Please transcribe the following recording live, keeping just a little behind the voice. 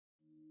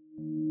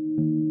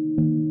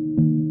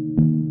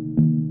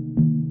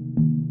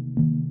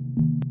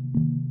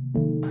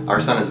Our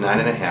son is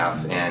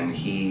 9.5, and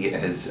he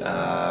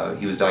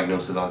was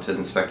diagnosed with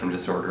autism spectrum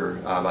disorder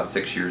about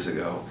 6 years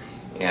ago.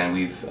 And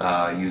we've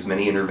used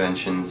many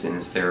interventions in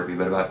his therapy,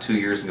 but about 2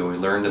 years ago we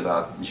learned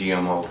about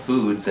GMO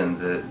foods and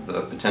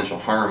the potential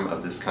harm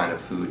of this kind of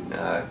food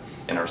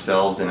in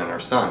ourselves and in our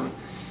son.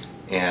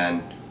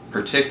 And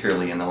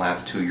particularly in the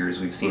last 2 years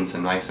we've seen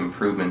some nice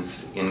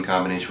improvements in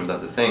combination with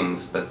other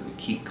things, but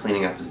keep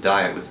cleaning up his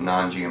diet with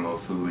non-GMO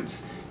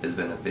foods has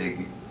been a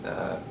big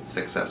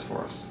success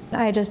for us.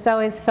 I just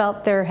always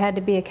felt there had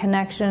to be a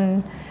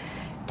connection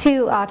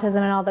to autism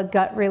and all the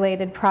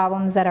gut-related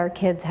problems that our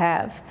kids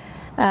have.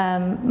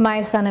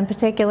 My son in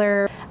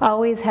particular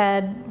always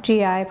had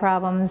GI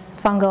problems,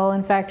 fungal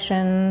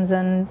infections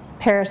and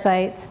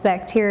parasites,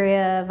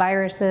 bacteria,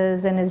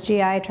 viruses in his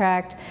GI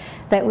tract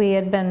that we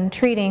had been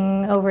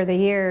treating over the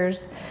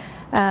years.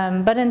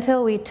 But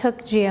until we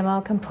took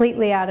GMO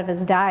completely out of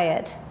his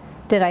diet,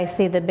 did I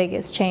see the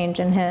biggest change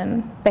in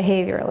him,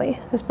 behaviorally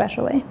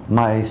especially.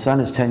 My son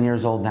is 10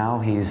 years old now.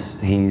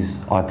 He's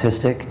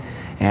autistic,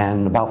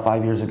 and about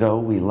 5 years ago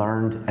we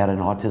learned at an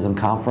autism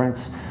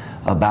conference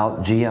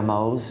about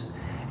GMOs,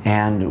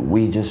 and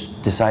we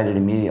just decided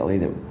immediately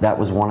that that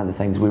was one of the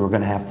things we were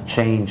going to have to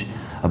change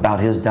about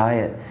his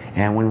diet.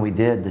 And when we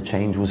did, the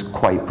change was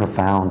quite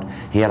profound.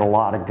 He had a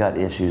lot of gut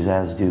issues,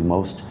 as do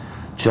most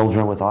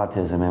children with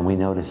autism, and we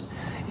noticed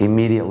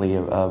immediately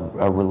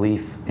a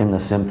relief in the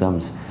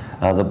symptoms.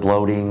 The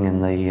bloating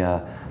and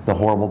the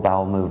horrible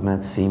bowel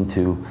movements seemed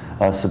to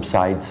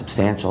subside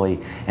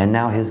substantially, and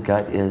now his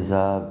gut is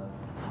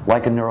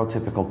like a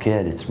neurotypical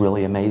kid. It's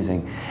really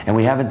amazing. And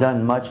we haven't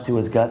done much to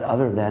his gut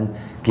other than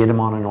get him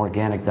on an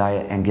organic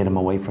diet and get him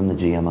away from the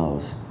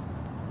GMOs.